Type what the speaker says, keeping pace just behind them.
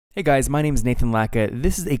Hey guys, my name is Nathan Lacka.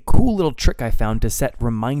 This is a cool little trick I found to set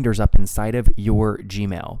reminders up inside of your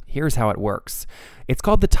Gmail. Here's how it works. It's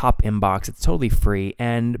called the Top Inbox. It's totally free,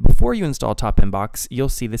 and before you install Top Inbox, you'll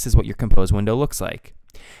see this is what your Compose window looks like.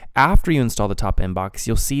 After you install the Top Inbox,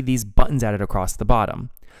 you'll see these buttons added across the bottom.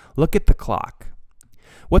 Look at the clock.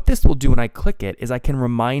 What this will do when I click it is I can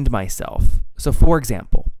remind myself. So for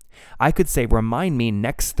example, I could say remind me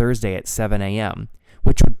next Thursday at 7 a.m.,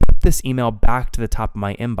 which would put this email back to the top of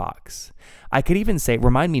my inbox. I could even say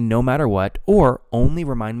remind me no matter what, or only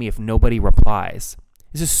remind me if nobody replies.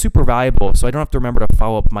 This is super valuable, so I don't have to remember to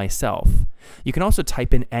follow up myself. You can also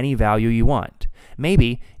type in any value you want.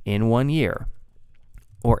 Maybe in 1 year,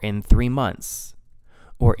 or in 3 months,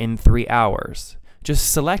 or in 3 hours.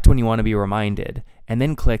 Just select when you want to be reminded, and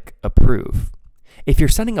then click approve. If you're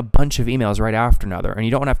sending a bunch of emails right after another and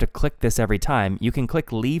you don't have to click this every time, you can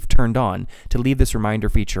click leave turned on to leave this reminder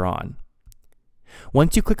feature on.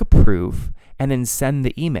 Once you click approve and then send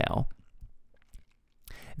the email,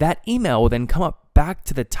 that email will then come up back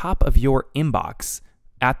to the top of your inbox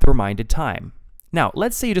at the reminded time. Now,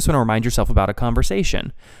 let's say you just want to remind yourself about a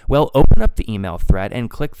conversation. Well, open up the email thread and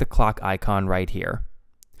click the clock icon right here.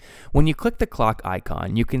 When you click the clock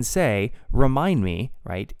icon, you can say, remind me,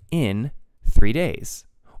 right, in 3 days,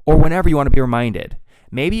 or whenever you want to be reminded.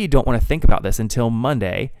 Maybe you don't want to think about this until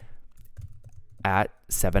Monday at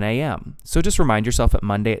 7 a.m. So just remind yourself at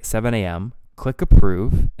Monday at 7 a.m., click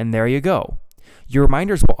approve, and there you go. Your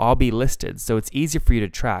reminders will all be listed, so it's easy for you to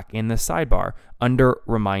track in the sidebar under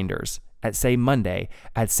reminders at, say, Monday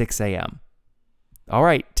at 6 a.m. All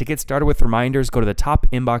right, to get started with reminders, go to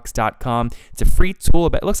thetopinbox.com. It's a free tool.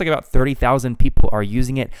 It looks like about 30,000 people are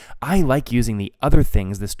using it. I like using the other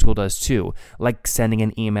things this tool does too, like sending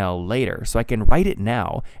an email later. So I can write it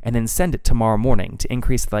now and then send it tomorrow morning to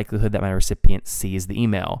increase the likelihood that my recipient sees the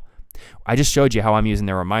email. I just showed you how I'm using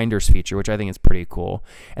the reminders feature, which I think is pretty cool.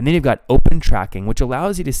 And then you've got open tracking, which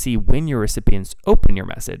allows you to see when your recipients open your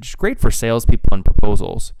message. Great for salespeople and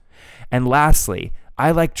proposals. And lastly, I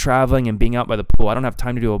like traveling and being out by the pool. I don't have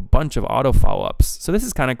time to do a bunch of auto follow-ups. So this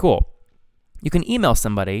is kind of cool. You can email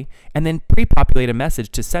somebody and then pre-populate a message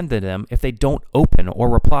to send to them if they don't open or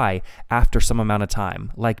reply after some amount of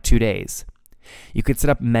time, like 2 days. You could set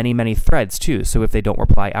up many threads too, so if they don't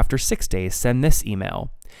reply after 6 days, send this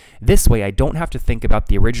email. This way, I don't have to think about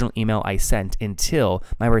the original email I sent until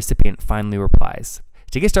my recipient finally replies.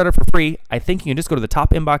 To get started for free, I think you can just go to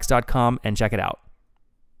thetopinbox.com and check it out.